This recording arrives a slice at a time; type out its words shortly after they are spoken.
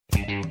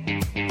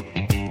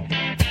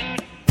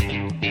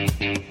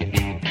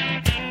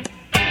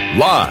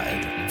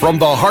Live from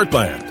the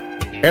heartland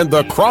and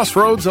the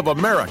crossroads of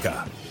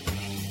America,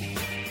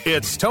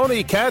 it's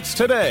Tony Katz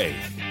Today.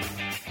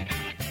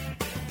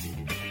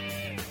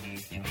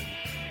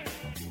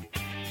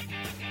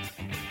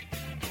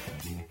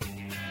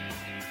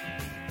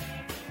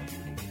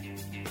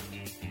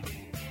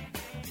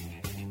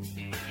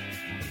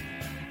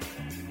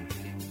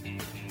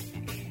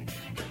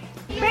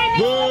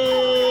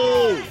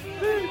 Boo!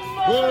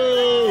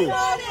 Boo!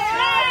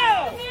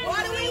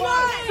 What do we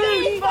want?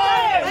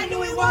 Ceasefire! When do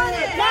we want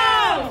it?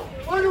 Now!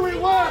 What do we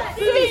want?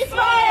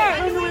 Ceasefire!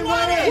 When do we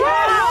want it?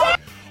 Now!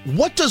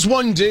 What does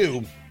one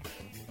do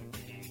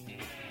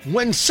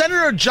when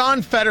Senator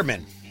John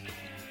Fetterman,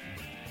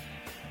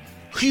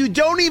 who you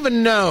don't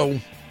even know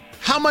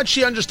how much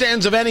he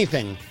understands of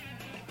anything,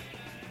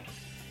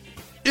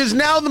 is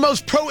now the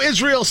most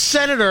pro-Israel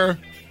senator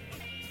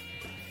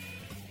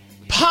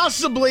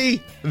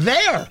possibly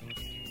there?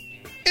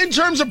 In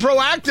terms of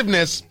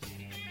proactiveness,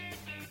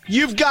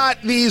 you've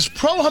got these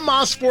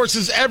pro-Hamas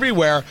forces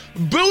everywhere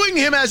booing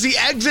him as he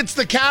exits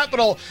the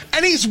Capitol,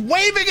 and he's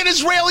waving an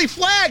Israeli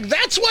flag.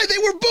 That's why they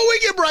were booing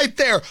him right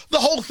there. The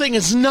whole thing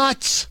is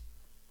nuts.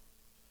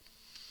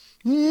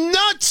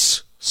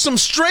 Nuts. Some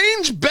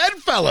strange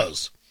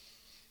bedfellows.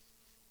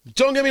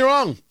 Don't get me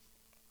wrong.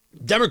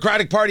 The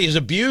Democratic Party has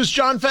abused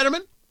John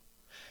Fetterman.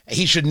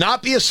 He should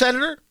not be a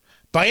senator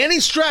by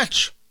any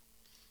stretch.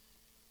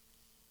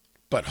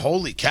 But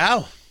holy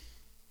cow,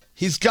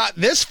 he's got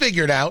this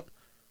figured out,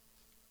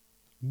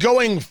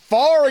 going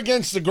far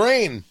against the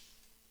grain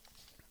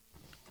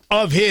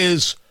of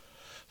his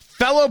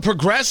fellow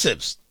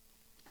progressives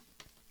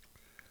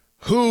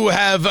who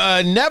have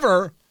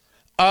never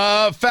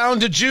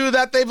found a Jew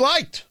that they've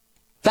liked.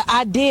 The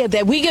idea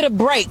that we get a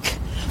break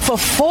for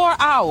 4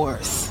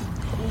 hours,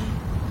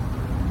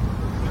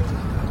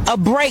 a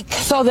break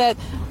so that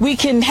we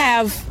can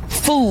have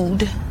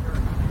food.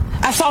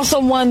 I saw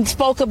someone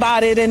spoke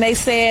about it and they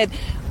said,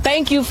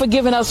 thank you for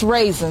giving us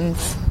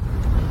raisins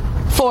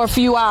for a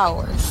few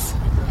hours.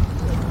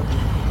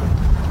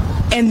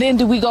 And then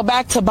do we go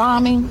back to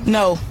bombing?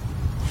 No.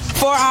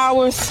 4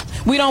 hours.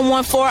 We don't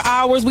want 4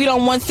 hours. We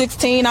don't want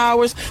 16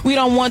 hours. We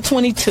don't want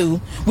 22.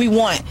 We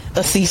want a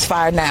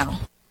ceasefire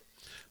now.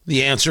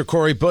 The answer,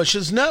 Cori Bush,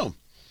 is no.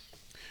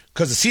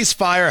 Because the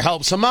ceasefire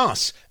helps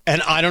Hamas.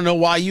 And I don't know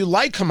why you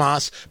like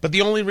Hamas, but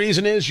the only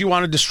reason is you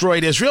want to destroy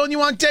Israel and you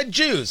want dead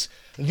Jews.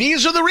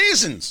 These are the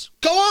reasons.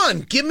 Go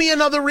on. Give me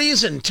another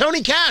reason.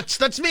 Tony Katz,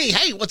 that's me.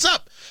 Hey, what's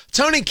up?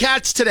 Tony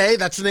Katz Today,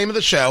 that's the name of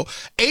the show.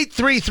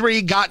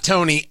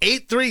 833-GOT-TONY,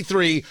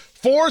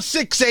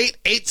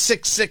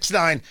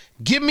 833-468-8669.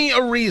 Give me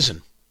a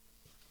reason.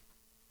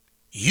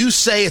 You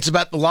say it's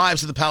about the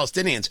lives of the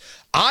Palestinians.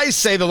 I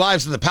say the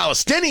lives of the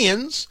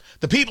Palestinians,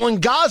 the people in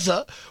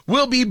Gaza,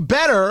 will be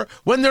better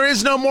when there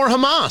is no more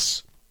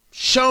Hamas.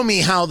 Show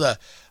me how the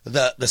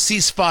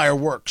ceasefire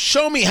works.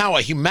 Show me how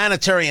a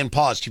humanitarian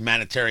pause,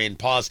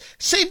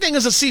 same thing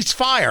as a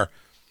ceasefire.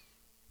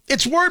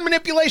 It's word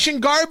manipulation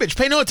garbage.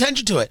 Pay no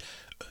attention to it.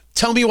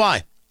 Tell me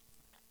why.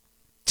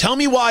 Tell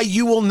me why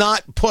you will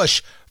not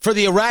push for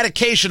the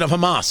eradication of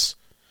Hamas.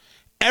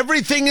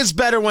 Everything is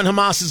better when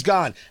Hamas is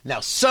gone. Now,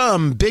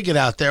 some bigot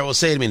out there will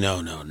say to me,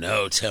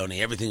 no,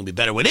 Tony, everything will be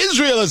better when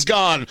Israel is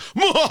gone.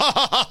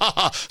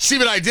 See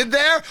what I did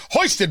there?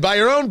 Hoisted by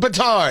your own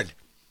petard.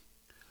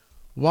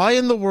 Why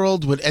in the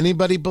world would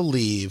anybody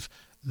believe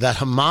that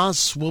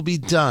Hamas will be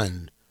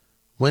done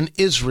when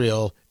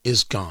Israel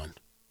is gone?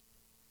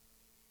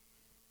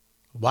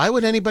 Why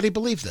would anybody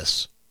believe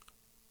this?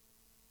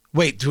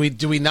 Wait, do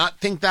we not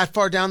think that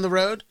far down the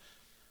road?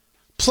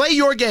 Play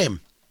your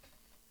game.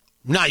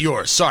 Not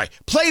yours, sorry.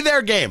 Play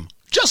their game.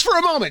 Just for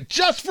a moment,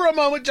 just for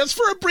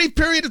a brief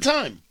period of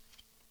time.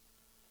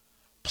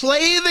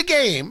 Play the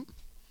game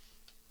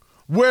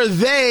where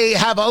they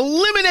have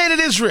eliminated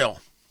Israel.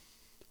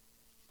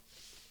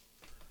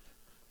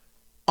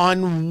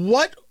 On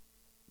what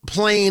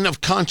plane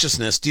of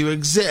consciousness do you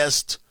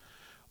exist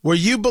where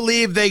you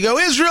believe they go,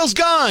 Israel's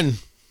gone?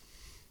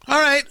 All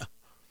right.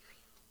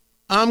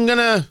 I'm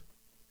gonna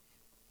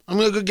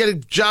go get a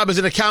job as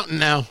an accountant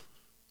now.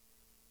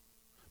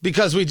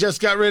 Because we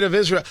just got rid of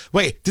Israel.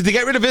 Wait, did they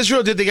get rid of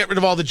Israel or did they get rid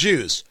of all the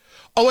Jews?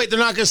 Oh, wait, they're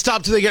not going to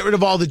stop till they get rid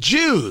of all the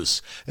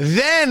Jews.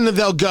 Then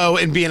they'll go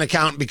and be an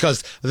accountant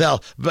because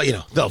they'll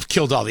have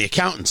killed all the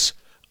accountants.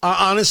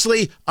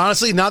 Honestly,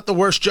 not the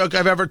worst joke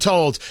I've ever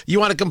told. You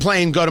want to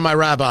complain, go to my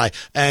rabbi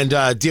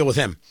and deal with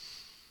him.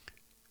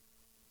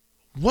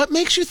 What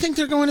makes you think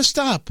they're going to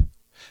stop?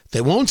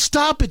 They won't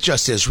stop at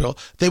just Israel.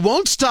 They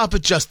won't stop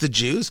at just the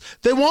Jews.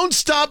 They won't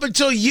stop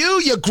until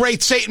you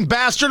great Satan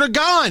bastard, are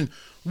gone.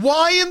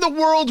 Why in the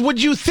world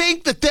would you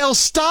think that they'll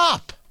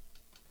stop?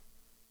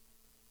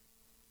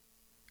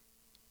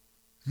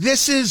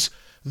 This is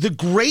the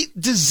great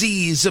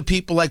disease of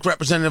people like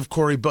Representative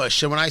Cori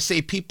Bush. And when I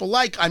say people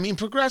like, I mean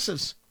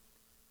progressives.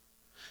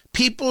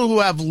 People who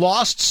have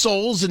lost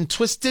souls and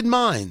twisted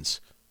minds.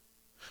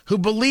 Who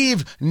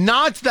believe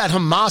not that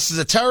Hamas is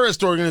a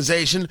terrorist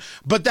organization,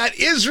 but that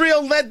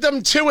Israel led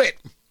them to it.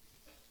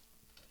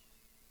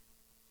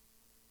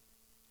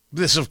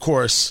 This, of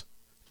course,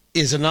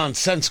 is a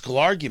nonsensical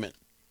argument.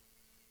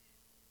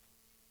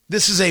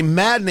 This is a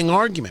maddening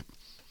argument.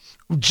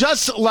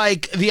 Just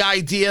like the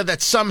idea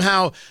that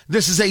somehow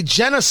this is a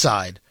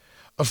genocide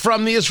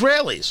from the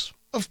Israelis.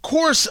 Of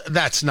course,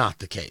 that's not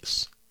the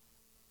case.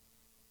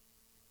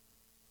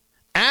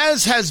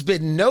 As has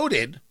been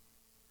noted,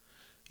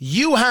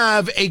 you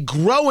have a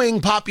growing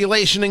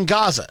population in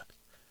Gaza.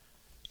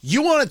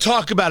 You want to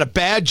talk about a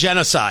bad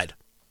genocide?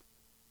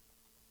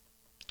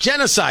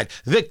 Genocide,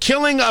 the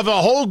killing of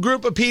a whole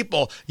group of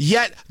people,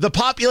 yet the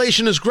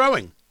population is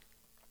growing.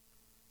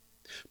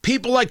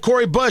 People like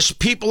Cori Bush,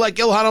 people like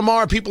Ilhan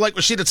Omar, people like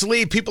Rashida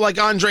Tlaib, people like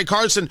Andre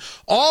Carson,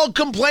 all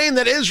complain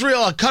that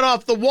Israel cut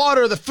off the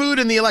water, the food,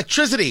 and the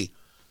electricity.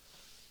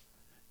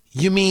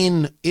 You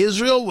mean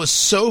Israel was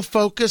so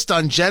focused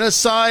on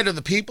genocide of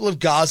the people of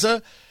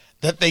Gaza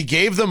that they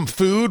gave them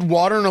food,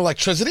 water, and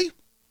electricity?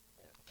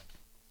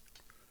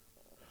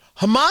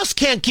 Hamas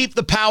can't keep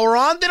the power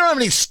on. They don't have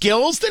any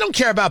skills. They don't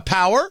care about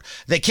power.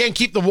 They can't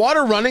keep the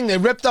water running. They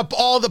ripped up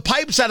all the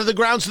pipes out of the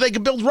ground so they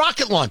could build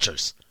rocket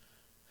launchers.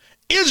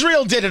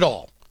 Israel did it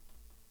all.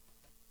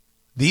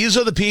 These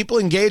are the people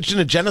engaged in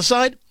a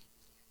genocide?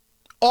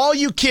 All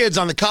you kids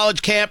on the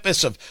college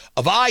campus of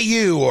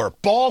IU or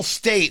Ball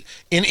State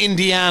in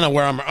Indiana,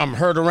 where I'm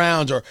heard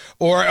around,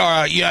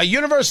 or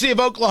University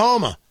of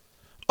Oklahoma,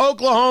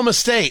 Oklahoma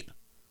State,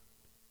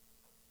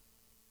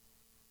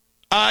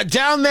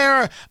 down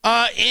there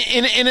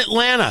in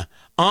Atlanta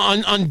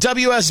on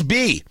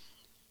WSB.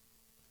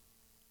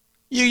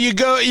 You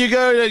go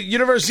to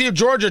University of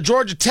Georgia,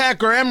 Georgia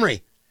Tech, or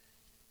Emory.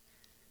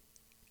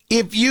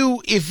 If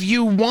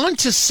you want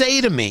to say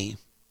to me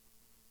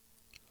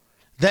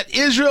that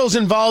Israel's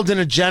involved in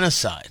a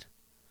genocide,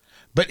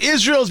 but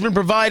Israel's been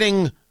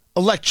providing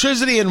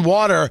electricity and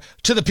water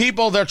to the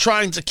people they're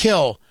trying to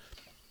kill,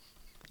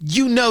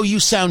 you know you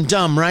sound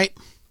dumb, right?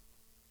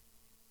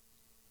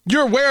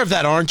 You're aware of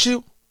that, aren't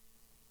you?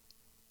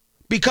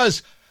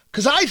 Because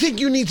I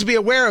think you need to be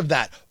aware of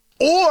that.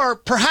 Or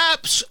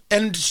perhaps,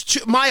 and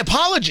my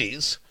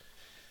apologies,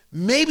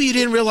 maybe you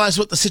didn't realize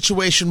what the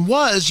situation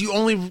was. You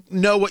only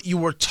know what you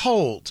were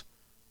told.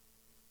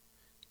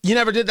 You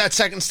never did that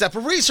second step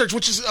of research,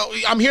 which is,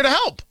 I'm here to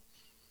help.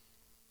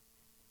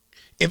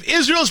 If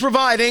Israel's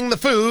providing the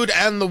food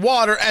and the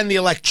water and the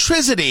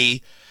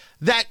electricity,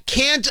 that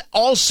can't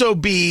also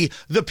be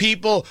the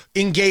people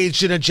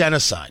engaged in a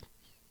genocide.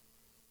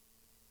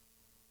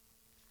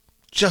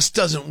 Just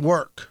doesn't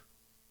work.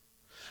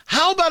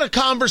 How about a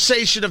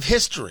conversation of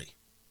history?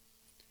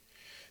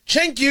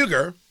 Cenk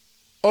Uygur,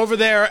 over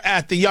there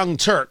at the Young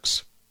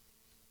Turks,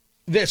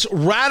 this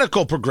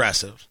radical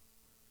progressive,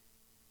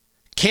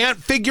 can't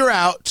figure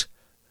out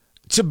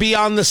to be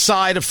on the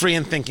side of free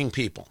and thinking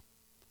people.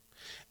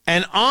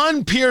 And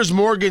on Piers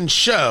Morgan's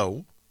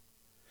show,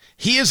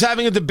 he is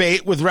having a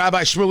debate with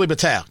Rabbi Shmuley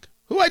Batak,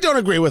 who I don't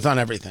agree with on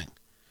everything.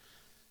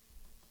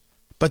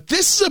 But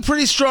this is a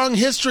pretty strong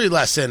history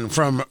lesson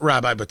from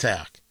Rabbi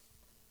Batak.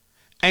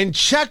 And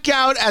check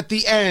out at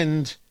the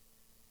end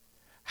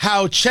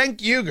how Cenk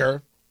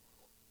Uygur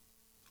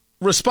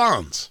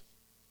responds.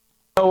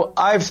 So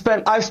I've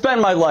spent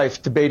my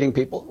life debating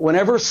people.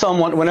 Whenever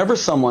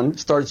someone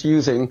starts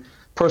using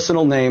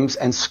personal names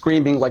and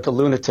screaming like a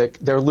lunatic,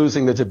 they're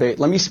losing the debate.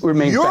 Let me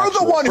remain You're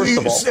factual. the one who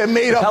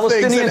made up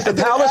things. The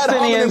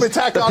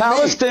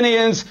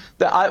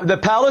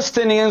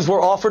Palestinians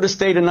were offered a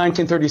state in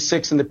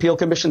 1936 in the Peel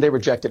Commission. They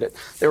rejected it.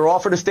 They were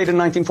offered a state in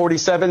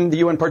 1947, the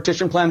UN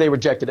Partition Plan. They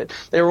rejected it.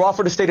 They were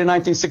offered a state in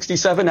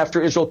 1967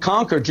 after Israel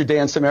conquered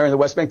Judea and Samaria in the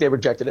West Bank. They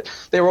rejected it.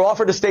 They were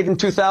offered a state in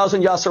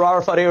 2000, Yasser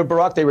Arafat, Ehud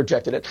Barak. They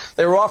rejected it.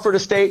 They were offered a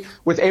state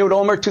with Ehud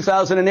Olmert,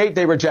 2008.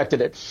 They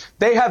rejected it.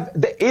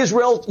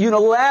 Israel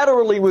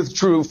unilaterally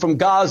withdrew from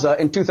Gaza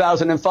in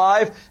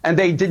 2005, and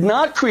they did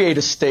not create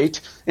a state.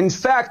 In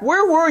fact,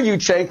 where were you,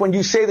 Cenk, when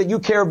you say that you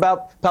care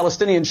about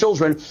Palestinian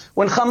children,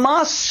 when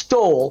Hamas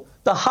stole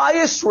the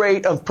highest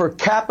rate of per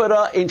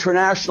capita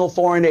international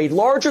foreign aid,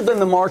 larger than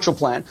the Marshall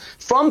Plan,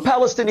 from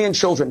Palestinian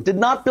children, did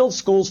not build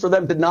schools for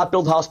them, did not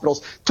build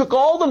hospitals, took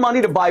all the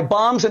money to buy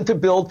bombs and to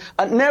build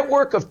a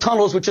network of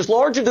tunnels, which is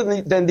larger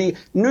than the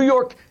New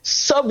York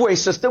subway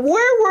system.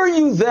 Where were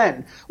you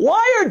then?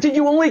 Why did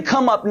you only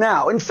come up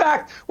now? In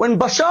fact, when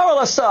Bashar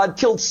al-Assad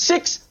killed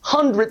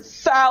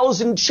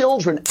 600,000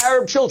 children,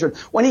 Arab children,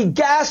 when he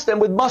gassed them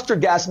with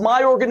mustard gas,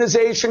 my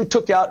organization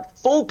took out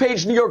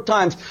full-page New York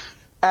Times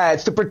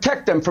ads to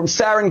protect them from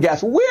sarin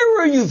gas. Where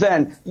were you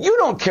then? You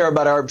don't care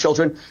about Arab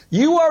children.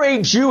 You are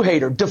a Jew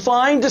hater,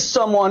 defined as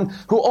someone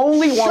who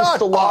only wants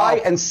to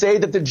lie and say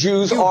that the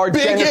Jews are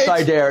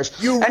genocidaires.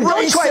 And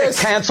don't try to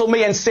cancel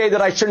me and say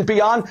that I shouldn't be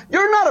on.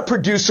 You're not a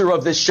producer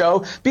of this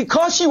show.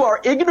 Because you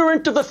are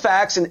ignorant of the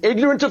facts and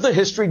ignorant of the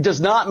history does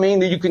not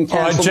mean that you can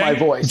cancel my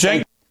voice.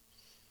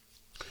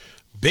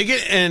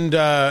 Bigot and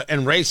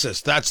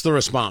racist. That's the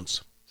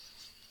response.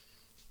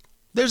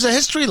 There's a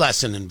history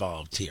lesson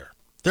involved here.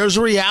 There's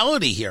a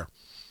reality here.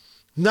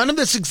 None of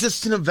this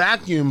exists in a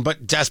vacuum,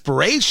 but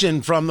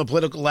desperation from the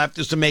political left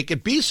is to make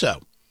it be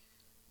so.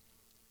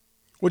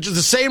 which is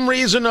the same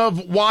reason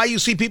of why you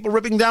see people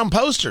ripping down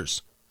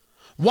posters.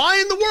 Why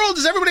in the world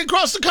is everybody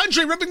across the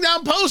country ripping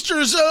down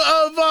posters of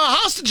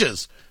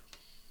hostages?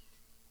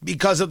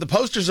 Because if the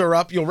posters are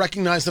up, you'll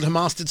recognize that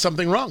Hamas did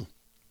something wrong.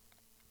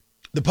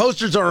 The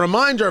posters are a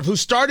reminder of who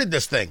started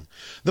this thing.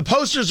 The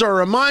posters are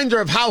a reminder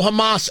of how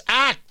Hamas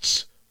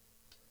acts.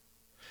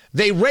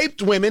 They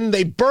raped women,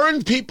 they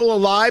burned people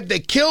alive, they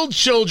killed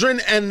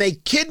children, and they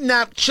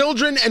kidnapped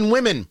children and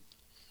women.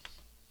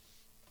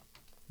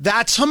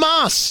 That's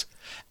Hamas.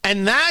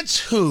 And that's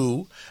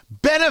who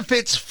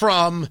benefits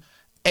from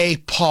a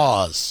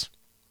pause,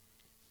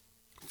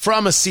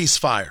 from a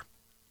ceasefire.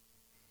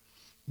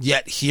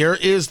 Yet here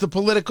is the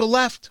political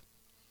left.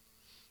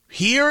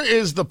 Here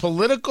is the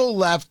political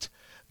left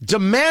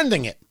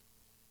demanding it.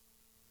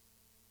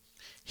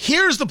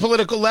 Here's the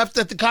political left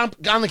at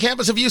on the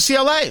campus of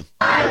UCLA.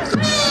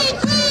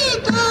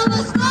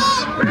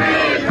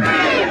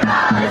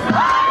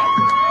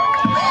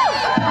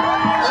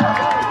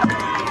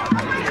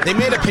 They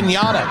made a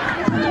piñata.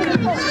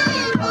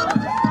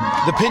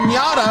 The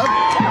piñata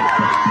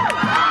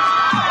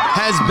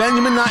has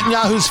Benjamin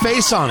Netanyahu's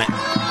face on it.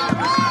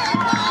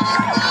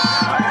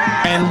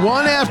 And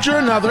one after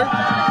another,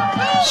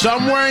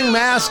 some wearing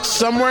masks,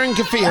 some wearing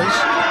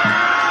keffiyehs,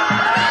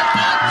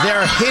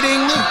 they're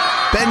hitting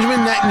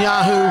Benjamin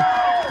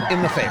Netanyahu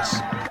in the face.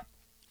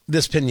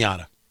 This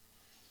piñata.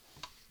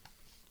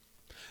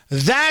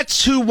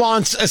 That's who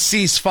wants a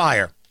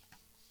ceasefire.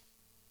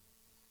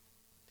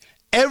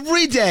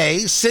 Every day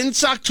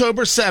since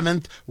October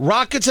 7th,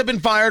 rockets have been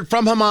fired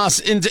from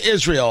Hamas into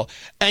Israel,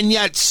 and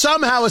yet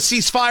somehow a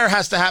ceasefire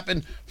has to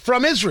happen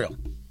from Israel.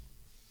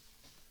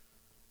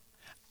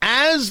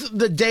 As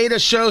the data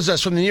shows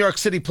us from the New York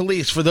City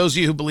Police, for those of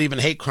you who believe in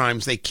hate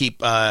crimes, they keep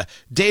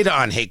data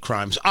on hate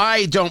crimes.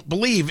 I don't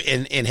believe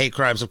in hate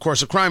crimes. Of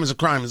course, a crime is a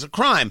crime is a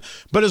crime.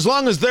 But as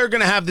long as they're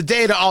going to have the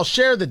data, I'll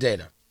share the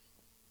data.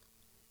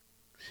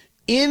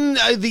 In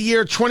the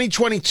year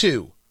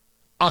 2022,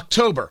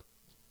 October,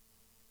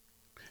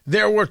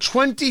 there were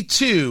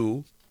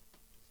 22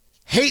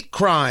 hate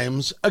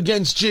crimes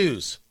against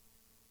Jews.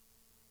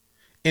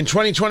 In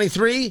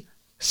 2023,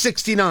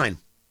 69.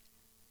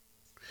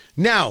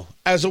 Now,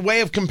 as a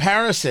way of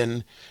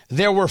comparison,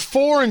 there were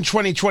 4 in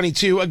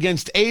 2022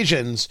 against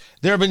Asians.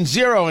 There have been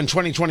 0 in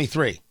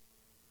 2023.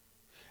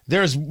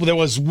 There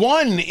was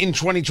 1 in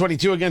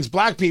 2022 against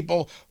black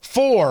people,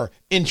 4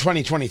 in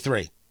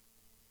 2023.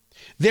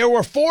 There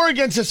were 4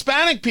 against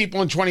Hispanic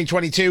people in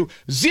 2022,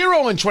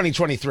 0 in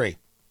 2023.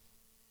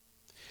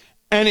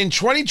 And in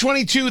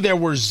 2022, there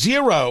were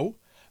 0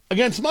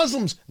 against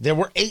Muslims. There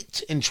were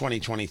 8 in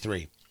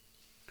 2023.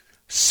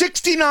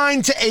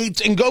 69 to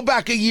 8 and go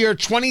back a year,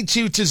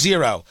 22 to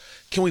 0.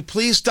 Can we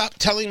please stop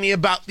telling me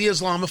about the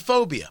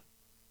Islamophobia?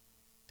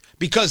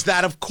 Because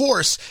that, of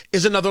course,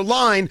 is another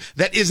line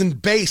that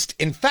isn't based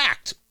in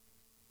fact.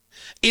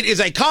 It is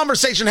a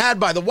conversation had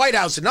by the White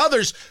House and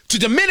others to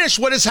diminish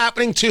what is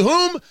happening to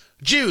whom?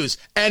 Jews.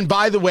 And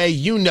by the way,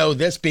 you know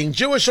this, being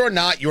Jewish or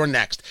not, you're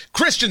next.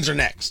 Christians are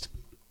next.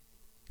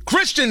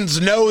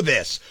 Christians know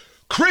this.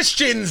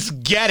 Christians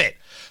get it.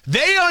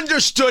 They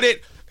understood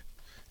it.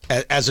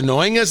 As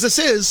annoying as this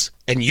is,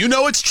 and you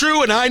know it's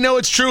true, and I know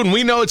it's true, and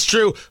we know it's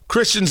true,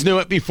 Christians knew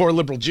it before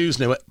liberal Jews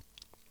knew it.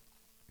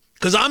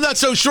 Because I'm not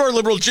so sure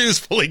liberal Jews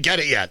fully get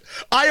it yet.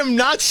 I am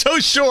not so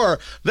sure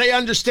they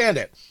understand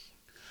it.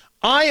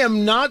 I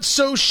am not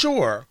so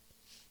sure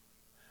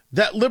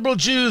that liberal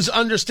Jews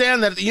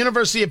understand that at the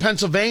University of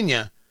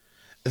Pennsylvania,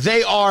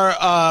 they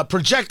are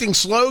projecting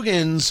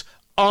slogans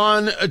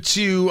on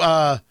to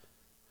the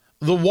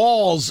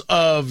walls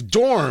of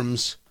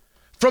dorms.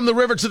 From the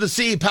river to the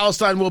sea,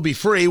 Palestine will be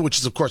free, which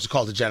is, of course, a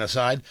call to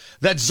genocide.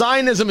 That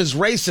Zionism is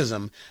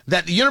racism.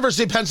 That the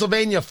University of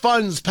Pennsylvania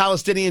funds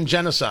Palestinian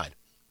genocide.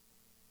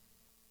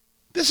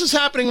 This is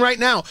happening right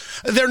now.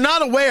 They're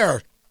not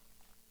aware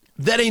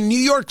that a New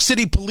York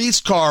City police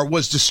car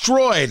was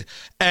destroyed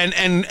and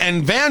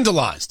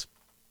vandalized.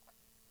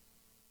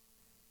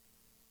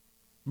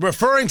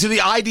 Referring to the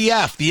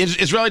IDF, the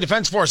Israeli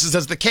Defense Forces,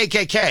 as the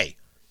KKK.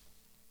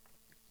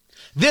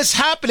 This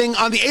happening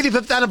on the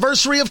 85th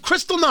anniversary of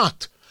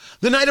Kristallnacht,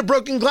 the night of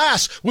broken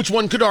glass, which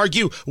one could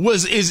argue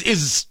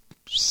is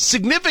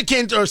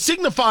significant or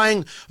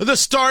signifying the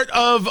start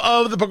of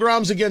the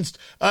pogroms against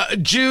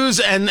Jews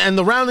and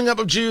the rounding up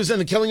of Jews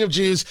and the killing of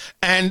Jews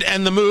and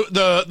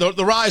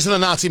the rise of the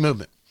Nazi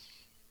movement.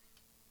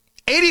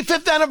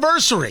 85th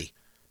anniversary.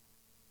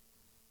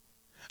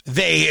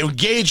 They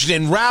engaged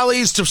in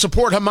rallies to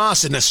support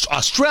Hamas in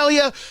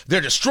Australia.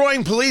 They're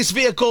destroying police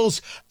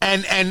vehicles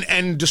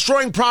and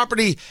destroying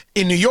property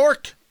in New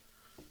York.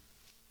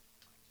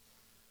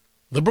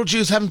 Liberal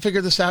Jews haven't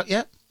figured this out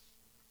yet.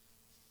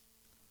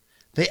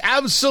 They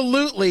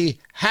absolutely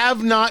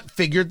have not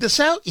figured this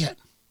out yet.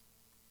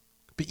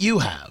 But you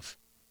have.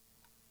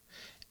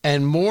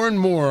 And more,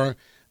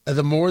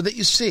 the more that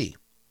you see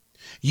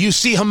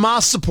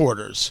Hamas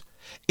supporters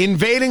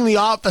invading the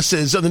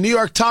offices of the New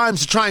York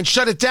Times to try and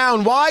shut it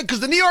down. Why? Because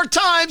the New York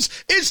Times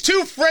is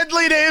too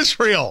friendly to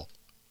Israel.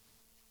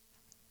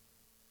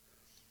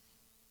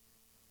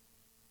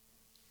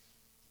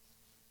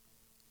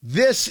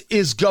 This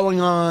is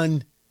going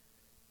on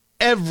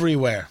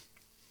everywhere.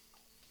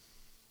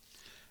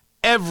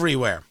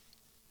 Everywhere.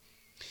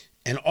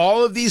 And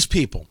all of these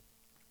people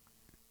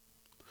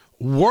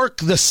work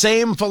the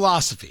same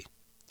philosophy.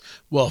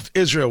 Well, if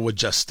Israel would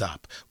just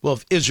stop. Well,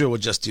 if Israel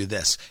would just do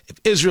this. If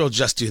Israel would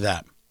just do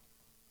that.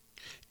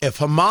 If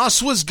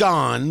Hamas was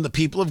gone, the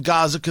people of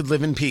Gaza could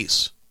live in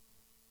peace.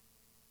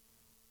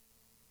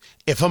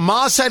 If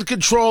Hamas had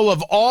control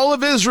of all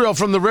of Israel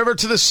from the river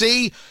to the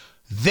sea,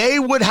 they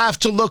would have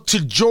to look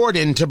to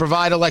Jordan to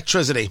provide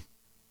electricity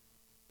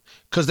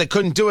because they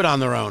couldn't do it on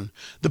their own.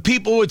 The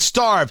people would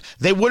starve.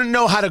 They wouldn't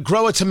know how to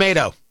grow a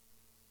tomato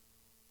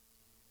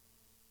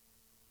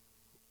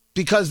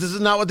because this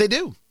is not what they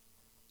do.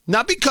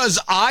 Not because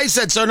I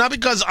said so, not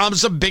because I'm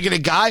some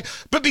bigoted guy,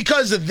 but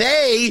because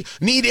they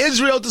need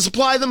Israel to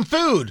supply them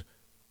food.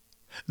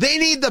 They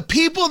need the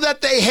people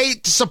that they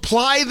hate to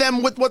supply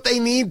them with what they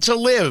need to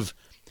live.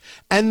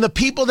 And the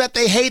people that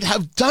they hate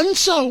have done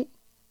so.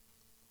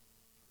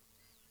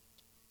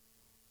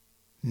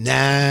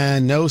 Nah,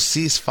 no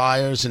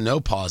ceasefires and no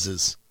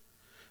pauses.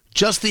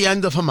 Just the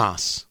end of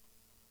Hamas.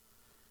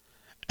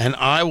 And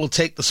I will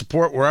take the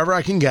support wherever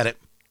I can get it,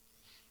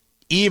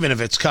 even if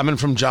it's coming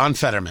from John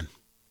Fetterman.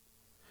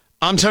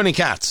 I'm Tony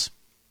Katz.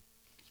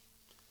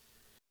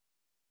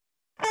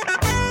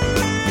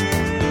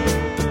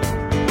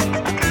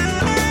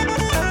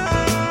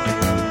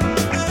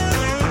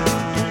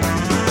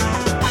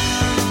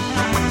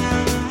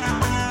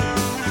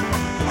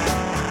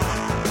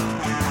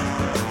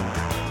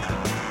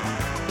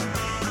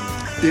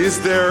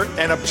 Is there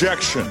an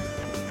objection?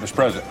 Mr.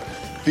 President.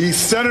 The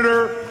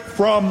senator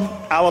from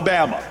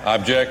Alabama.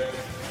 Object.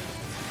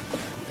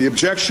 The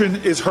objection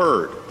is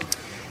heard.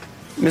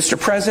 Mr.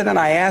 President,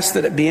 I ask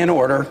that it be in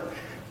order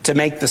to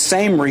make the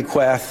same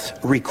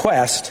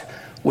request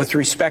with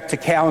respect to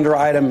calendar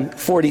item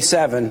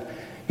 47,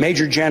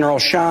 Major General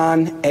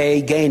Sean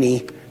A.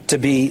 Gainey to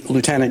be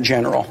Lieutenant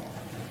General.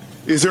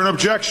 Is there an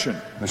objection?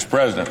 Mr.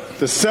 President.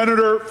 The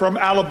senator from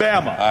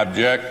Alabama.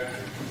 Object.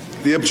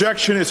 The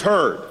objection is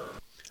heard.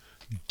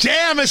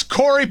 Damn, is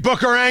Cory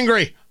Booker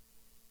angry?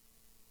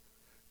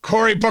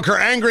 Cory Booker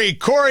angry.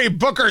 Cory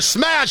Booker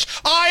smash.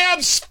 I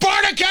am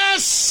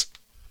Spartacus.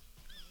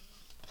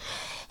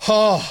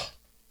 Oh,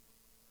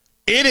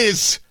 it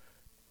is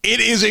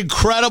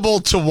incredible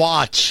to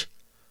watch.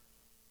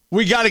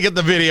 We got to get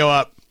the video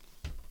up.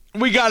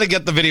 We got to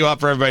get the video up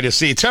for everybody to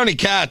see. Tony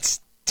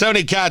Katz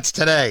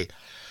today.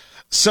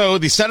 So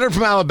the senator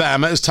from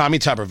Alabama is Tommy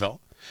Tuberville.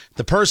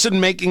 The person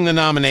making the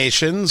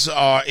nominations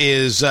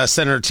is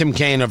Senator Tim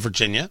Kaine of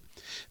Virginia.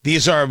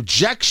 These are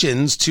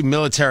objections to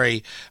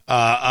military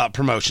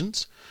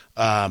promotions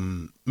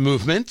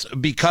movement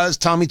because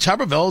Tommy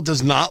Tuberville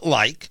does not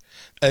like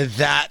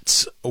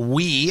that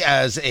we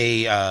as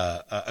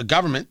a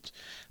government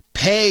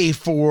pay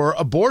for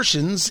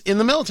abortions in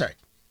the military.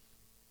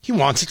 He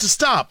wants it to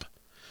stop.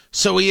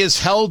 So he has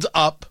held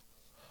up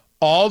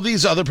all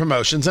these other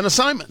promotions and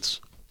assignments.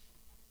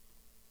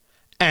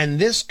 And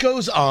this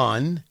goes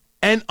on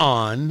and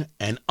on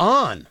and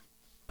on.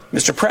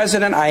 Mr.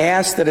 President, I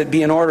ask that it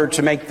be in order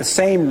to make the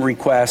same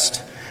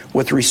request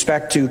with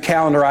respect to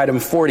calendar item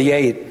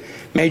 48,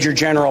 Major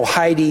General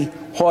Heidi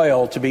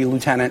Hoyle to be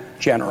Lieutenant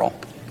General.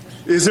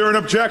 Is there an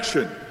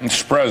objection?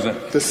 Mr.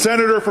 President. The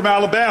senator from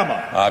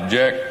Alabama.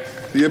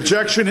 Object. The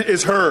objection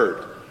is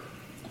heard.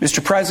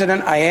 Mr.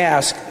 President, I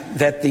ask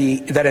that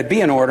it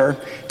be in order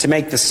to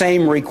make the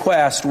same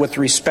request with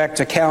respect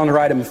to calendar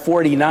item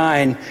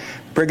 49,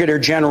 Brigadier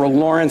General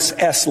Lawrence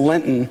S.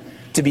 Linton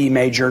to be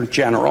Major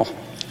General.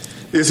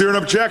 Is there an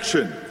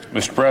objection?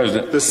 Mr.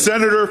 President. The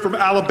senator from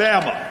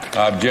Alabama.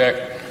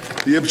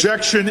 Object. The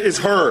objection is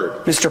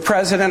heard. Mr.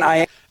 President,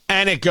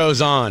 And it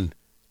goes on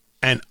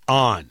and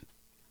on.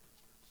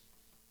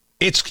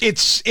 It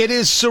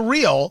is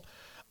surreal.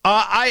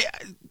 I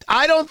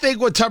don't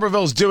think what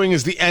Tuberville's doing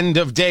is the end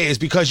of days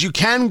because you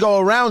can go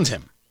around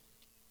him.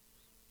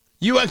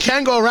 You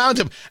can go around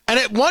him. And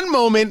at one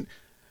moment,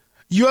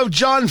 you have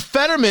John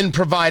Fetterman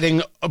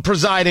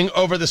presiding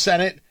over the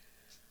Senate.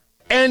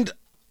 And,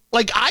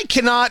 I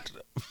cannot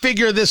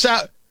figure this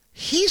out.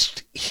 He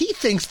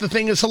thinks the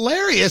thing is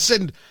hilarious,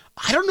 and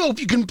I don't know if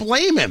you can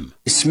blame him.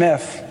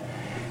 Smith,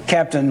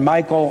 Captain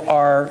Michael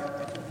R.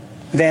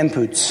 Van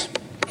Poots.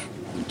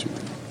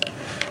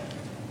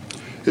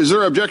 Is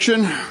there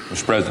objection?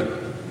 Mr. President.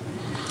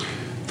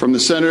 From the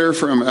senator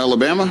from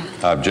Alabama?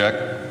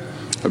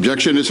 Object.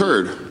 Objection is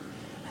heard.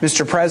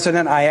 Mr.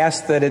 President, I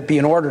ask that it be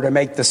in order to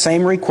make the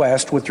same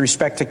request with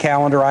respect to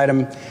calendar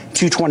item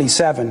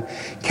 227,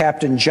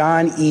 Captain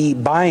John E.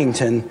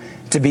 Byington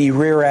to be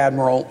Rear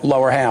Admiral,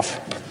 lower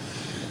half.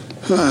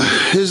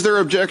 Is there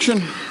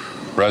objection?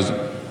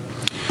 President.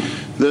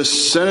 The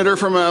senator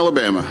from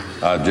Alabama.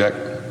 Object.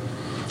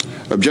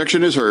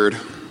 Objection is heard.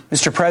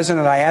 Mr.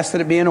 President, I ask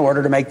that it be in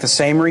order to make the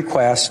same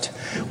request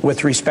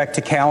with respect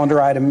to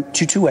calendar item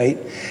 228,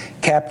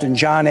 Captain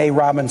John A.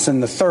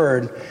 Robinson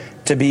III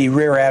to be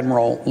Rear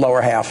Admiral,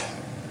 lower half.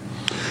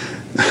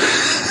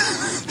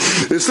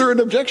 Is there an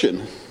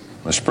objection?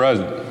 Mr.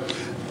 President.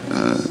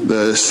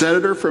 The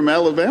senator from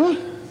Alabama?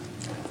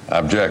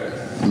 Object.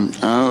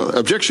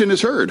 Objection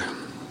is heard.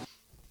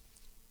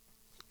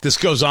 This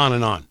goes on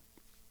and on.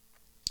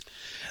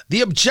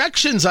 The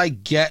objections I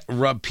get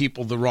rub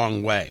people the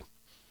wrong way.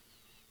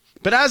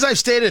 But as I've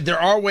stated, there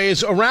are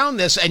ways around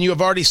this, and you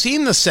have already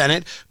seen the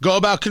Senate go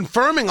about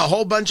confirming a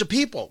whole bunch of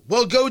people.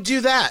 Well, go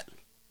do that.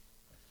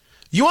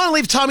 You want to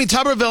leave Tommy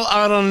Tuberville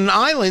out on an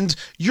island,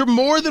 you're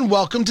more than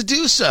welcome to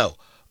do so.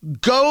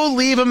 Go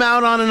leave him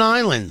out on an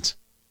island.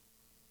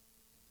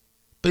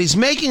 But he's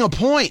making a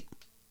point.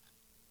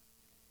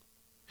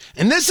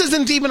 And this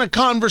isn't even a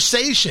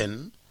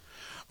conversation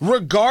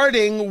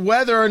regarding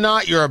whether or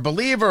not you're a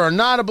believer or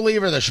not a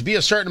believer. There should be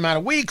a certain amount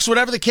of weeks,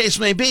 whatever the case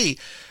may be.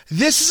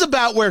 This is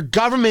about where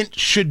government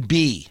should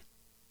be.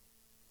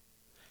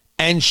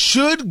 And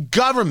should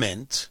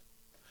government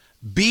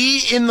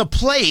be in the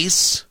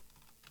place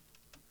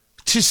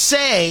to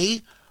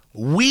say,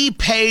 we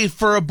pay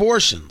for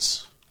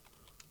abortions?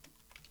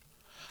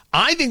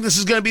 I think this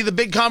is going to be the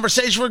big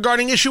conversation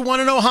regarding issue 1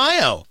 in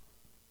Ohio.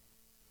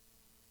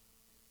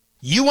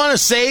 You want to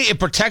say it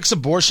protects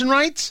abortion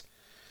rights?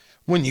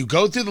 When you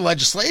go through the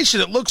legislation,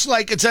 it looks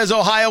like it says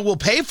Ohio will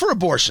pay for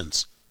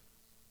abortions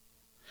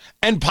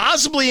and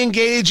possibly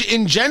engage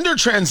in gender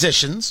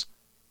transitions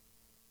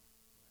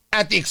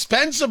at the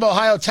expense of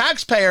Ohio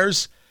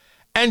taxpayers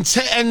and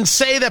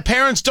say that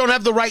parents don't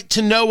have the right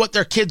to know what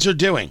their kids are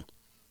doing.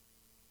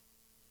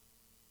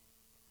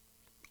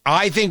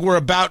 I think we're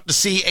about to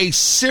see a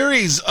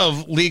series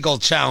of legal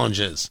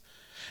challenges.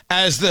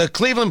 As the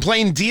Cleveland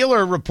Plain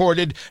Dealer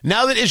reported,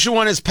 now that issue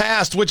 1 is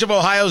passed, which of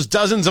Ohio's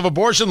dozens of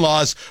abortion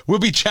laws will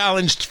be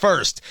challenged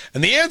first?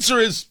 And the answer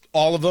is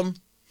all of them.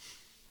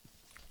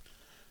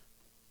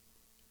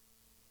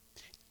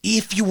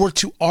 If you were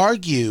to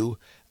argue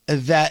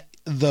that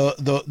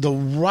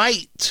the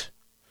right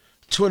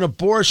to an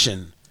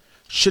abortion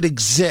should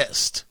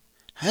exist,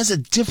 has a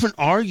different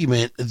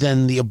argument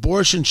than the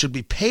abortion should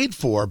be paid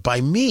for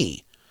by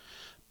me,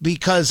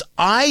 because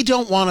I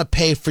don't want to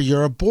pay for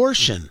your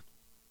abortion.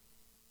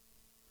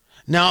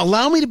 Now,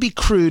 allow me to be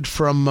crude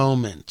for a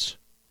moment.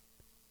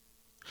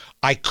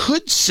 I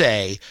could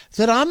say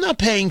that I'm not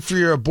paying for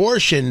your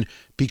abortion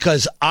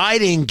because I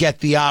didn't get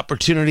the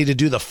opportunity to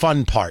do the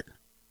fun part.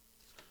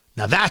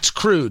 Now, that's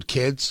crude,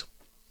 kids.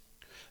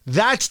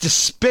 That's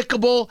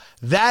despicable.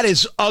 That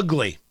is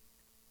ugly.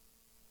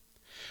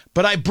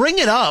 But I bring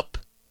it up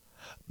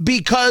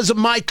because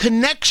my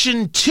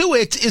connection to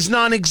it is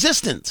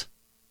non-existent.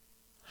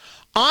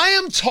 I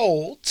am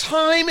told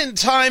time and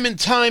time and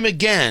time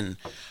again,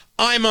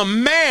 I'm a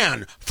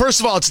man.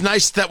 First of all, it's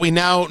nice that we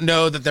now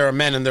know that there are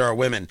men and there are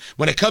women.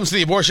 When it comes to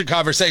the abortion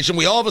conversation,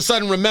 we all of a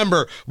sudden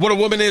remember what a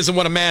woman is and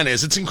what a man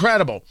is. It's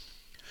incredible.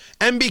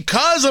 And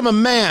because I'm a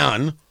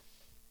man,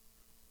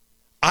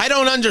 I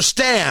don't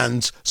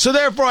understand, so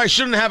therefore I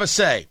shouldn't have a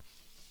say.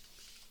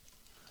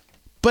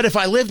 But if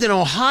I lived in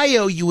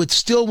Ohio, you would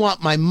still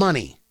want my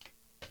money.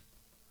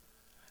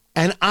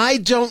 And I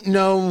don't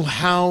know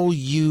how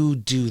you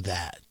do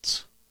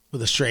that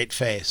with a straight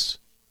face.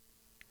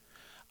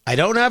 I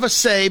don't have a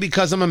say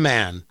because I'm a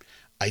man.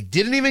 I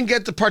didn't even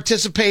get to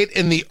participate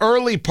in the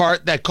early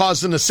part that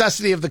caused the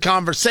necessity of the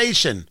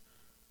conversation.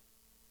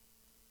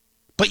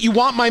 But you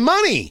want my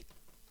money.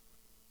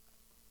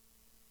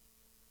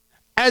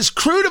 As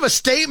crude of a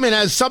statement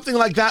as something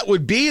like that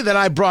would be that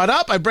I brought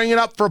up, I bring it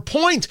up for a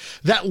point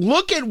that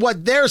look at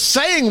what they're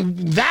saying.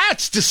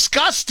 That's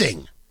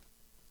disgusting.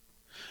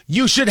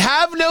 You should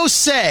have no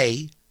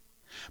say,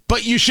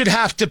 but you should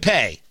have to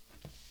pay.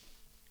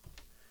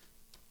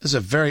 This is a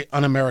very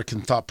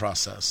un-American thought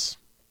process.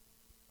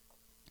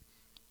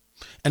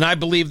 And I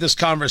believe this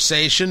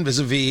conversation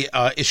vis-a-vis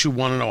issue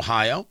 1 in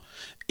Ohio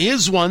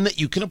is one that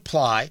you can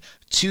apply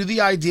to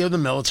the idea of the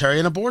military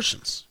and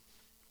abortions.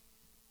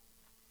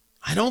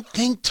 I don't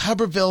think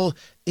Tuberville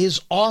is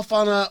off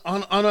on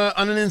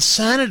an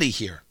insanity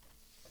here.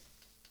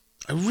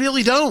 I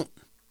really don't.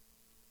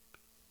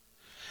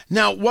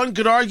 Now, one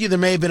could argue there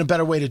may have been a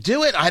better way to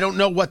do it. I don't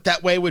know what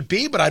that way would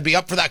be, but I'd be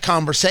up for that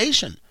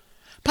conversation.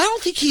 But I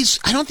don't think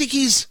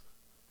he's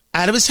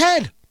out of his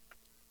head.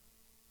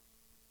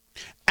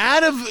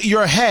 Out of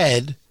your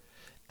head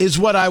is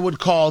what I would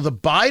call the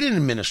Biden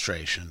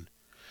administration,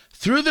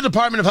 through the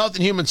Department of Health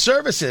and Human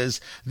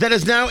Services, that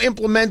has now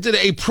implemented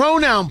a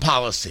pronoun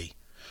policy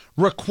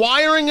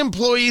requiring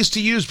employees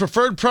to use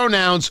preferred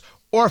pronouns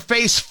or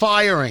face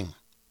firing.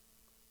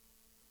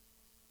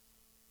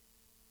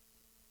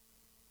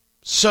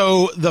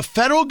 So the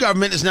federal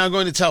government is now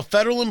going to tell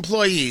federal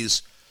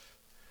employees,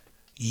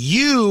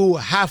 you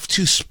have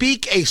to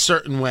speak a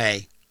certain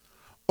way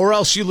or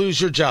else you lose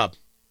your job.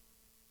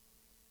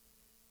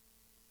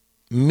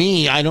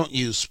 Me, I don't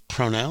use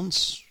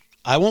pronouns.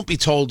 I won't be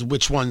told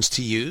which ones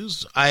to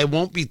use. I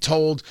won't be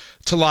told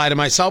to lie to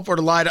myself or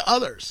to lie to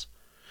others.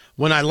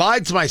 When I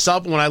lied to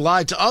myself and when I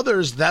lied to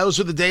others, those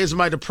were the days of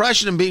my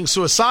depression and being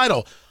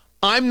suicidal.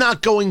 I'm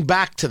not going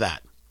back to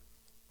that.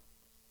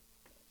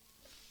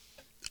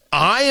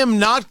 I am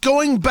not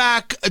going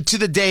back to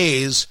the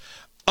days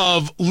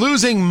of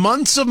losing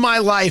months of my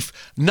life,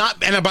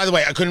 and by the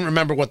way, I couldn't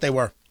remember what they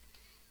were.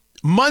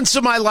 Months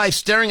of my life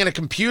staring at a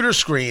computer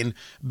screen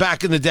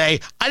back in the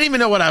day. I didn't even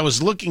know what I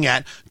was looking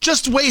at.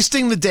 Just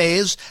wasting the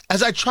days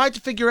as I tried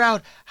to figure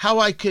out how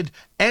I could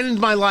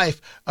end my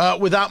life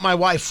without my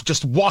wife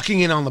just walking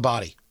in on the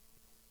body.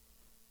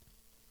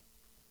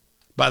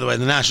 By the way,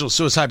 the National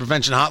Suicide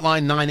Prevention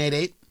Hotline,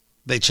 988.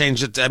 They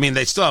changed it. I mean,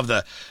 they still have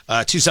the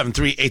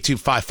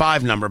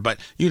 273-8255 number, but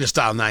you just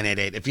dial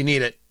 988. If you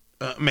need it,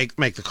 make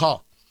the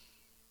call.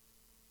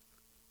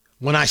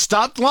 When I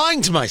stopped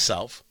lying to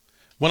myself,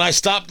 when I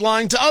stopped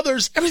lying to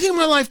others, everything in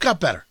my life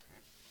got better.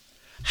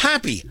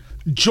 Happy,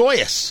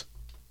 joyous.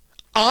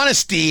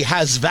 Honesty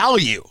has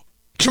value,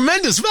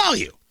 tremendous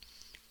value.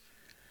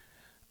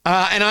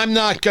 And I'm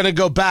not going to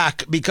go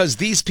back because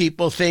these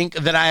people think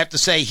that I have to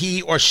say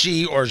he or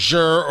she or je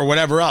or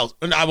whatever else.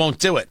 And I won't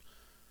do it.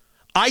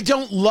 I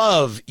don't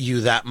love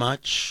you that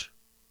much.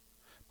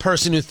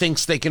 Person who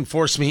thinks they can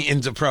force me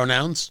into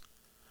pronouns.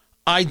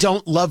 I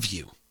don't love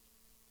you.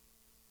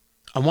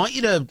 I want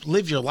you to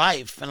live your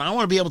life, and I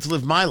want to be able to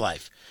live my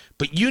life.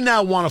 But you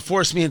now want to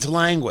force me into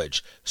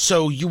language,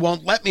 so you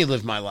won't let me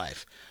live my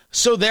life.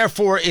 So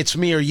therefore, it's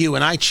me or you,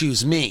 and I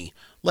choose me.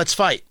 Let's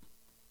fight.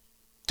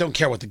 Don't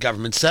care what the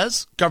government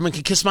says. Government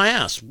can kiss my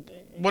ass.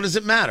 What does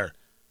it matter?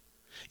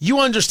 You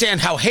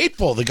understand how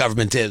hateful the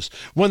government is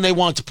when they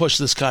want to push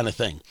this kind of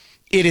thing.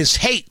 It is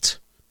hate.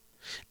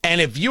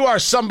 And if you are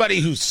somebody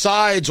who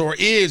sides or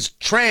is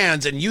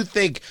trans and you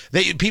think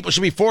that people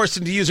should be forced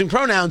into using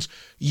pronouns,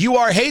 you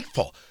are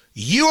hateful.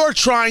 You are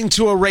trying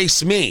to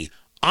erase me.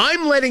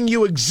 I'm letting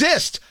you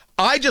exist.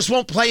 I just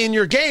won't play in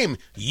your game.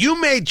 You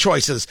made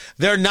choices.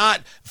 They're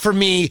not for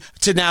me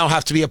to now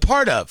have to be a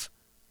part of.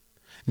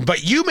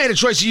 But you made a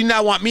choice. You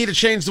now want me to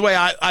change the way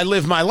I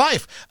live my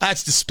life.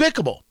 That's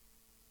despicable.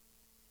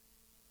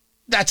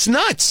 That's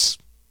nuts.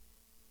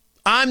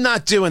 I'm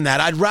not doing that.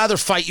 I'd rather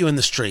fight you in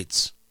the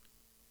streets.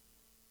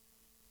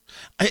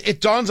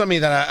 It dawns on me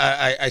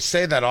that I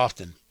say that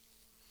often.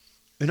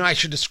 You know, I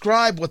should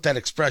describe what that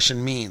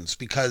expression means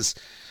because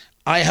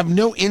I have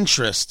no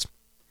interest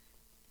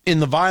in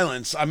the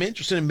violence. I'm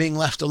interested in being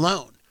left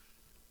alone.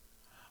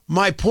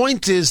 My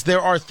point is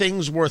there are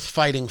things worth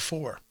fighting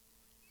for.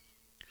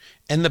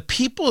 And the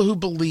people who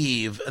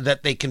believe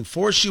that they can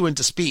force you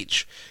into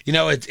speech, you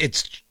know,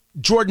 it's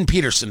Jordan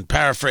Peterson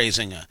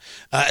paraphrasing.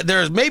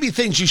 There are maybe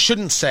things you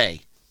shouldn't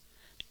say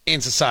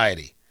in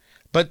society.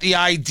 But the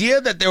idea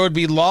that there would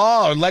be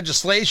law or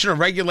legislation or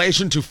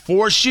regulation to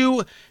force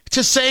you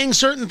to saying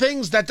certain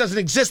things, that doesn't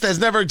exist. That has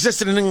never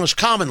existed in English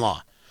common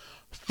law.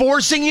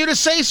 Forcing you to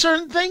say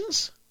certain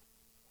things?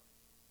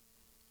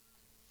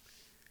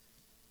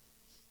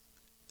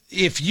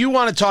 If you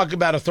want to talk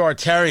about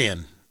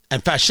authoritarian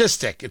and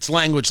fascistic, it's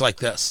language like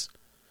this.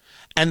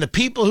 And the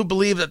people who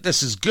believe that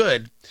this is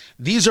good,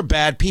 these are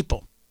bad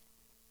people.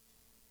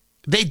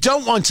 They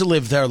don't want to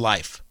live their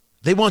life.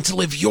 They want to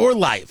live your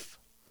life.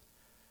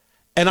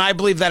 And I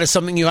believe that is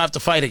something you have to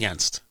fight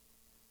against.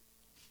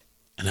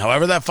 And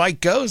however that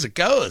fight goes, it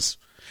goes.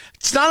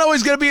 It's not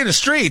always going to be in the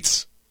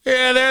streets.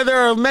 Yeah,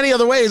 there are many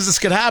other ways this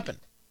could happen.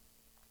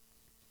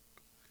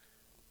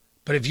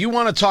 But if you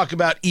want to talk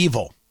about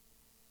evil,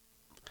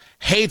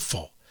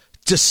 hateful,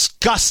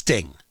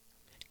 disgusting,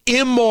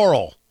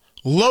 immoral,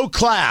 low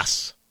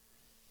class,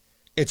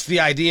 it's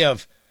the idea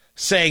of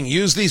saying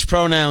use these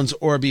pronouns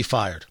or be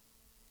fired.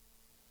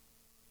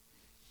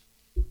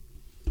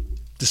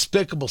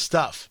 Despicable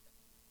stuff.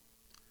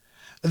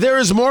 There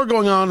is more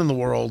going on in the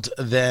world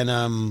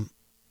than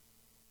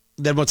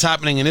what's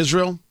happening in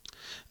Israel,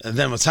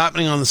 than what's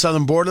happening on the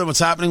southern border, what's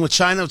happening with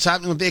China, what's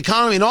happening with the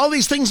economy, and all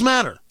these things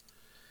matter.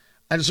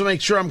 I just want to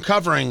make sure I'm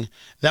covering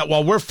that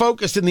while we're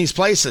focused in these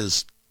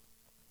places,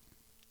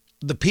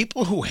 the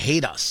people who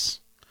hate us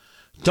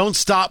don't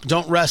stop,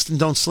 don't rest, and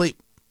don't sleep.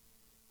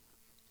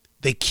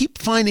 They keep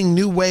finding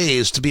new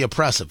ways to be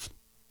oppressive.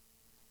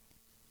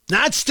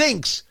 That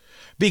stinks.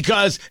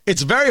 Because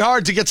it's very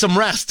hard to get some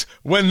rest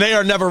when they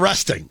are never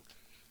resting.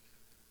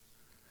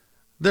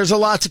 There's a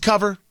lot to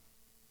cover.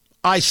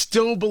 I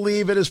still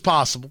believe it is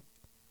possible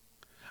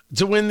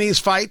to win these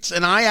fights.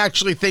 And I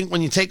actually think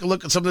when you take a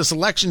look at some of this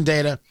election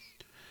data,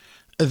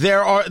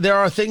 there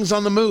are things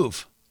on the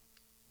move.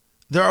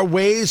 There are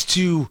ways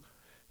to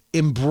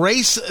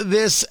embrace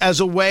this as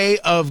a way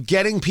of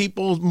getting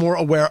people more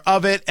aware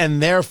of it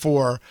and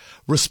therefore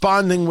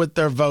responding with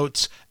their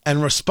votes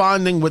and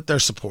responding with their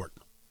support.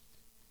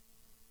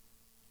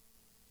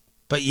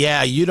 But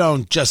yeah, you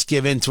don't just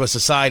give in to a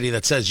society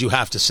that says you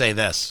have to say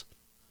this.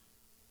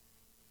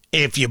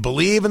 If you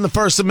believe in the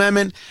First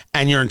Amendment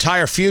and your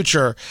entire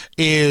future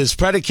is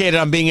predicated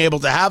on being able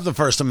to have the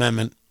First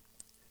Amendment,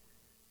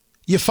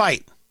 you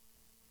fight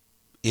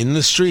in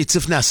the streets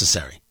if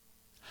necessary.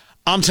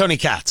 I'm Tony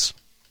Katz.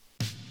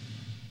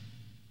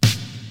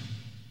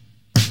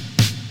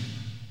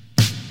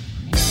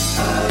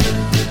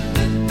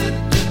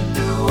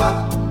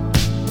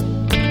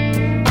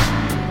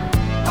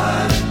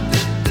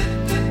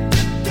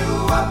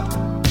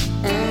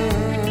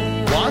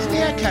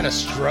 Had a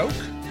stroke?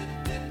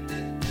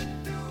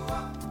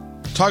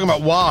 talking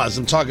about Woz.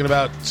 I'm talking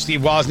about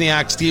Steve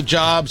Wozniak, Steve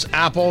Jobs,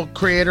 Apple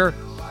creator.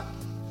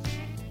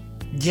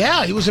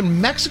 Yeah, he was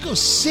in Mexico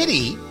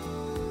City.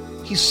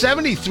 He's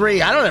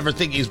 73. I don't ever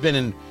think he's been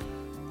in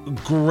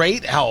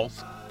great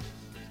health.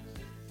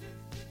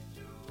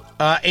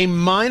 A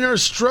minor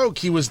stroke.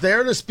 He was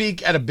there to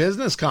speak at a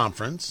business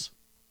conference.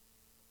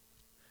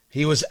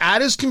 He was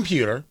at his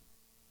computer,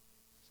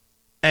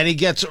 and he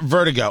gets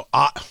vertigo.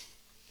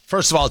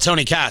 First of all,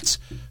 Tony Katz.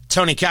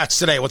 Tony Katz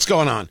today. What's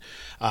going on?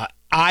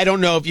 I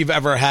don't know if you've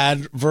ever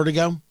had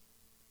vertigo,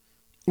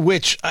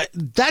 which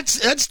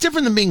that's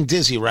different than being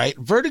dizzy, right?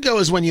 Vertigo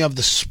is when you have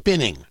the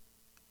spinning.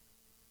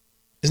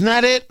 Isn't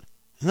that it?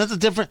 Isn't that the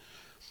difference?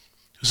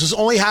 This has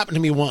only happened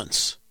to me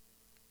once.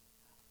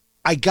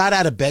 I got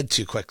out of bed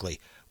too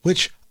quickly,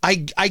 which I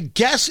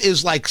guess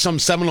is like some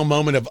seminal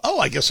moment of,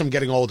 I guess I'm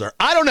getting older.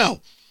 I don't know.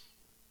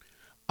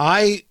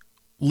 I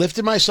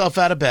lifted myself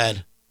out of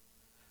bed,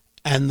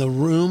 and the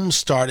room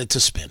started to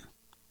spin.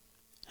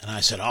 And I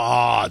said,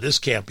 this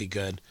can't be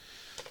good.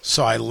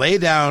 So I lay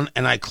down,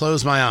 and I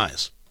closed my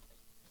eyes.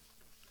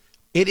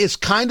 It is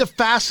kind of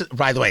fascinating.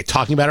 By the way,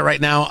 talking about it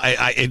right now,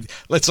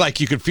 it's like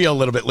you could feel a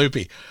little bit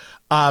loopy.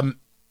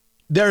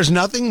 There's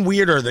nothing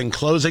weirder than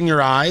closing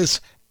your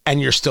eyes and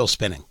you're still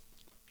spinning.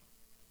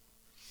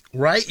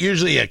 Right?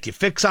 Usually you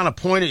fix on a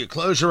point or you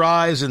close your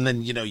eyes and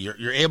then,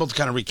 you're able to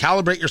kind of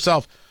recalibrate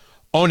yourself.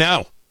 Oh,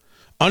 no.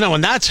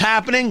 When that's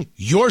happening,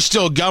 you're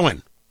still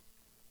going.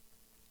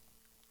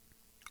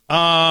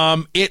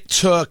 It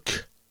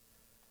took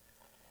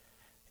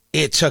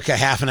a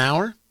half an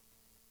hour.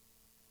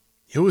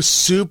 It was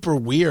super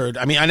weird.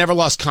 I mean, I never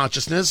lost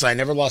consciousness. I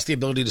never lost the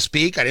ability to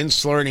speak. I didn't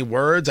slur any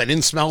words. I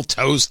didn't smell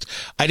toast.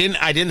 I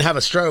didn't have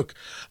a stroke.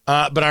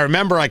 But I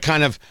remember I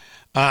kind of,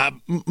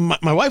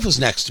 my wife was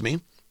next to me.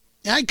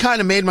 I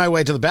kind of made my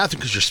way to the bathroom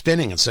because you're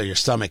spinning. And so your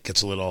stomach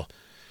gets a little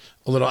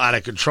out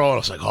of control. I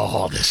was like,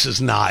 this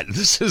is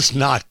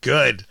not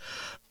good.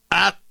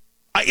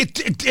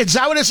 It's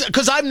how it is.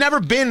 Because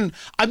I've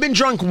been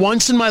drunk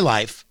once in my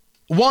life.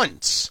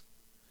 Once.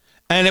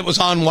 And it was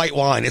on white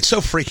wine. It's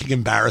so freaking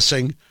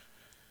embarrassing.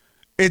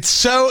 It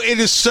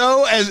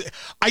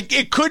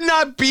could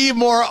not be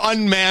more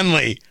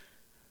unmanly.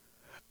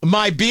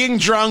 My being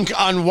drunk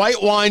on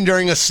white wine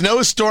during a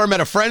snowstorm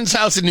at a friend's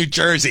house in New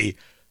Jersey.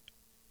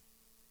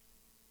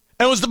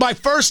 And it was my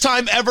first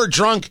time ever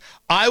drunk.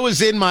 I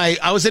was in my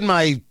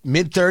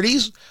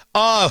mid-30s.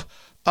 It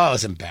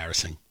was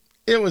embarrassing.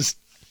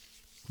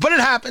 But it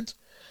happened.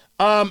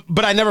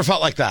 But I never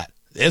felt like that.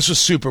 This was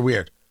super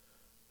weird.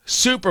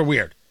 Super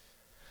weird.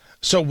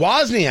 So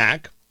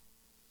Wozniak,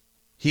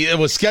 he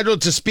was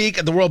scheduled to speak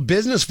at the World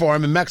Business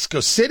Forum in Mexico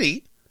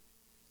City.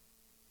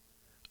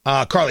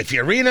 Carly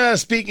Fiorina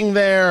speaking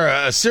there,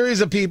 a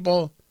series of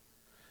people.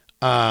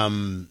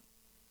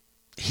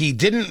 He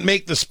didn't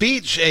make the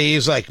speech.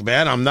 He's like,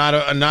 man, I'm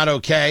not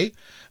okay.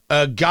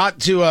 Got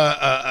to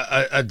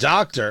a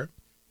doctor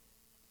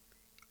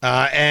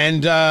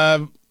and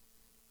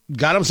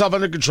got himself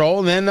under control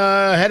and then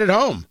headed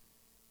home.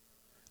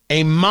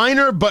 A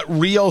minor but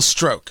real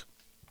stroke.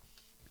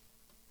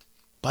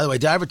 By the way,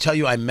 did I ever tell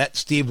you I met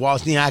Steve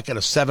Wozniak at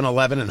a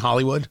 7-Eleven in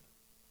Hollywood?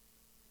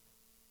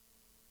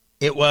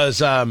 It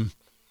was, I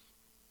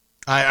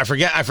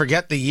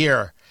forget the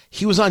year.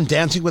 He was on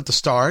Dancing with the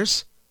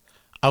Stars.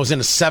 I was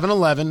in a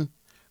 7-Eleven,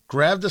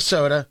 grabbed a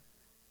soda.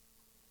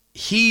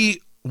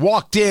 He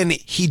walked in.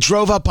 He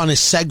drove up on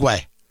his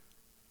Segway.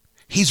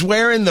 He's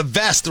wearing the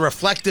vest, the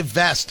reflective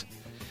vest.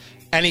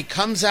 And he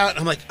comes out.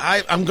 I'm like,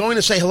 I'm going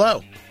to say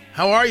hello.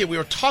 How are you? We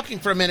were talking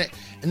for a minute.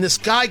 And this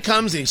guy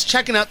comes and he's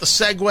checking out the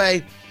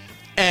Segway.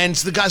 And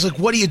the guy's like,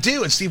 what do you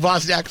do? And Steve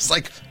Wozniak is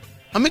like,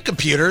 I'm in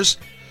computers.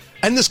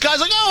 And this guy's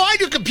like, I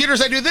do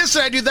computers. I do this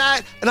and I do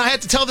that. And I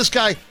had to tell this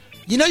guy,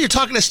 you're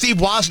talking to Steve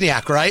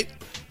Wozniak, right?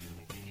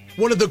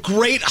 One of the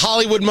great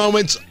Hollywood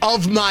moments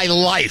of my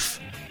life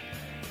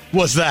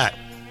was that.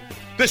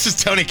 This is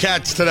Tony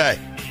Katz today.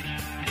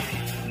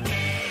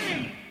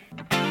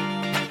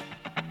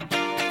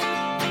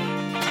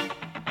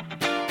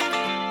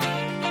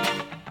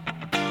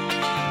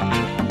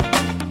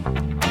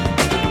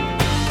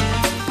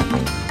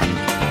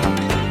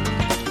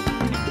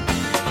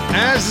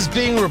 As is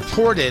being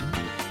reported,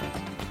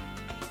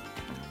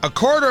 a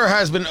corridor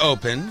has been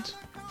opened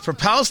for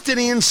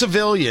Palestinian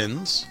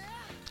civilians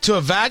to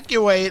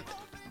evacuate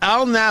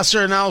Al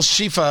Nasser and Al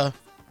Shifa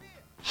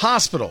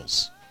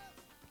hospitals.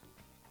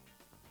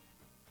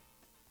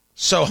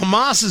 So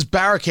Hamas has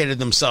barricaded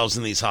themselves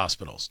in these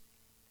hospitals.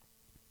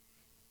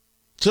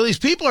 So these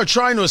people are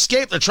trying to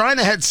escape. They're trying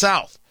to head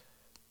south.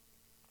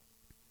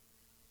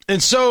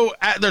 And so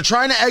they're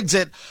trying to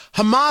exit.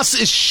 Hamas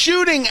is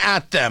shooting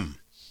at them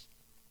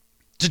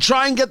to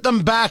try and get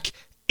them back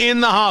in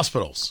the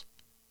hospitals.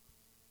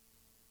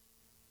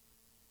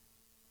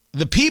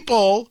 The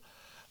people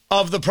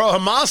of the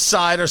pro-Hamas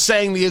side are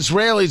saying the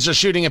Israelis are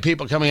shooting at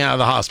people coming out of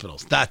the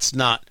hospitals. That's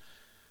not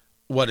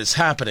what is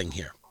happening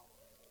here.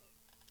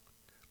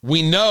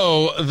 We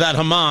know that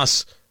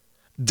Hamas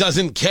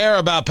doesn't care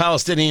about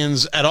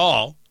Palestinians at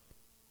all.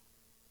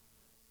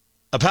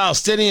 a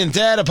Palestinian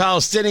dead, a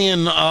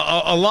Palestinian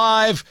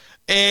alive.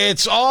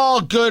 It's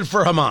all good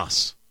for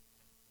Hamas.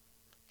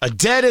 A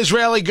dead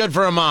Israeli, good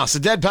for Hamas. A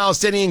dead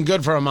Palestinian,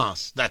 good for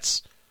Hamas.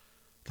 That's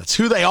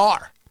who they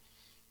are.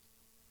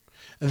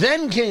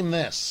 Then came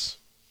this.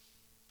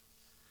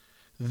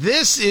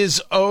 This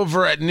is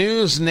over at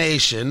News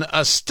Nation,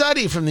 a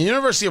study from the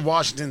University of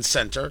Washington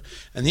Center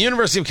and the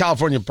University of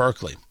California,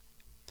 Berkeley.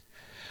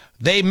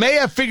 They may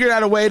have figured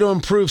out a way to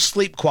improve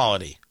sleep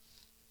quality.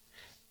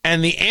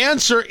 And the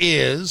answer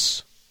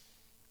is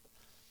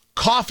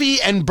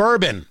coffee and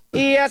bourbon.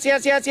 Yes.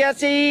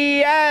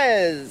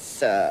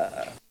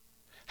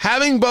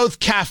 Having both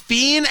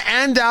caffeine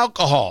and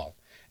alcohol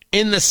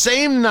in the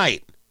same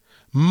night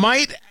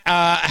might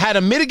had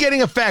a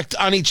mitigating effect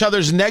on each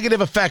other's negative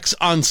effects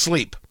on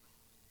sleep.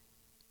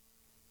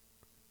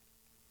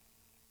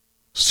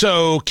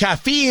 So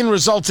caffeine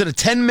results in a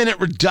 10-minute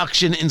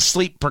reduction in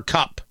sleep per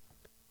cup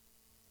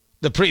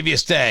the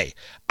previous day.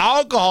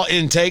 Alcohol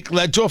intake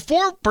led to a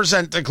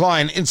 4%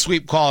 decline in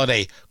sleep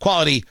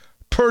quality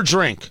per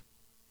drink.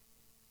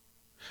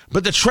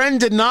 But the trend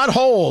did not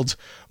hold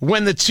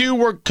when the two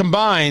were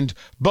combined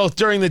both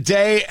during the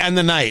day and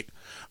the night,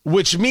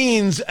 which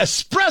means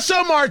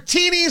espresso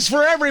martinis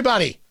for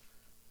everybody.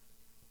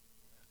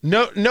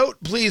 Note,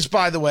 please,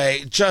 by the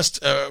way,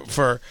 just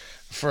for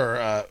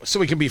so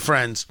we can be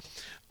friends,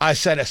 I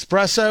said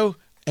espresso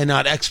and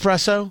not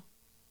espresso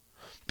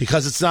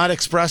because it's not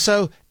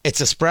espresso,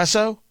 it's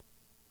espresso.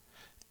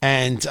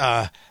 And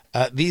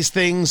these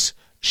things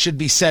should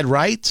be said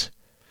right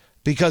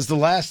because the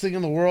last thing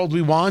in the world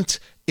we want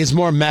is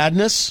more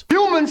madness.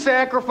 Human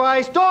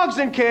sacrifice, dogs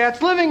and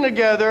cats living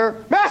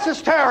together, mass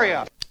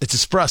hysteria. It's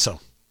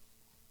espresso.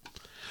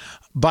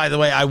 By the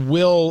way, I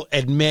will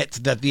admit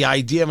that the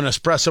idea of an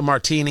espresso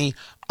martini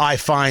I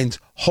find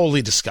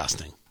wholly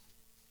disgusting.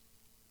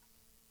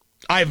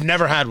 I've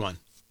never had one.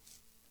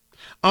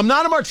 I'm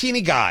not a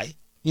martini guy.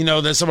 You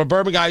know this. I'm a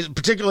bourbon guy.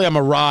 Particularly, I'm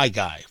a rye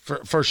guy,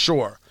 for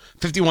sure.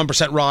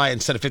 51% rye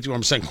instead of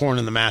 51% corn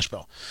in the mash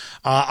bill.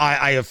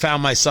 I have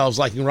found myself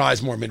liking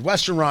ryes more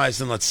Midwestern ryes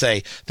than, let's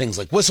say, things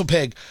like Whistle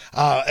Pig.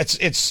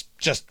 It's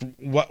just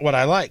what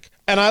I like.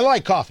 And I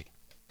like coffee.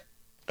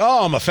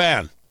 Oh, I'm a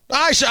fan.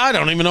 I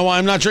don't even know why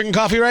I'm not drinking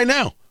coffee right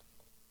now.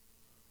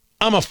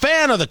 I'm a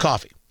fan of the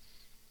coffee.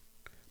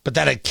 But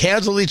that it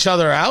cancel each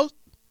other out,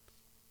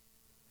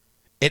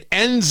 it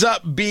ends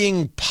up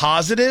being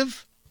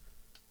positive,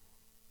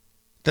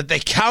 that they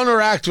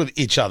counteract with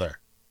each other.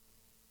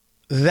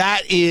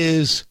 That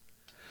is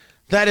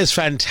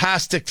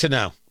fantastic to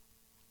know.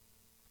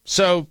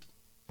 So,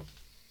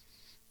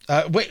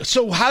 wait,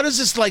 so how does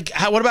this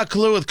what about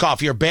Kahlua with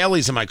coffee or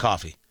Bailey's in my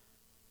coffee?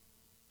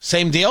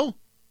 Same deal?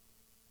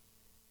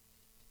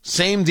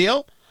 Same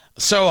deal?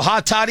 So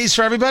hot toddies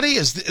for everybody?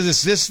 Is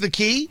this the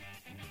key?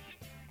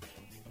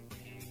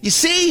 You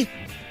see?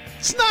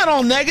 It's not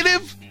all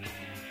negative.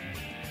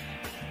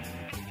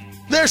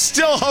 There's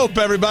still hope,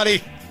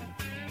 everybody.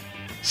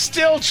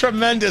 Still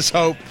tremendous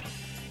hope.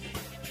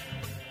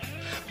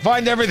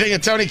 Find everything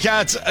at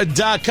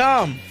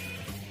TonyKatz.com.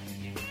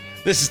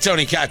 This is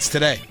Tony Katz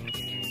Today.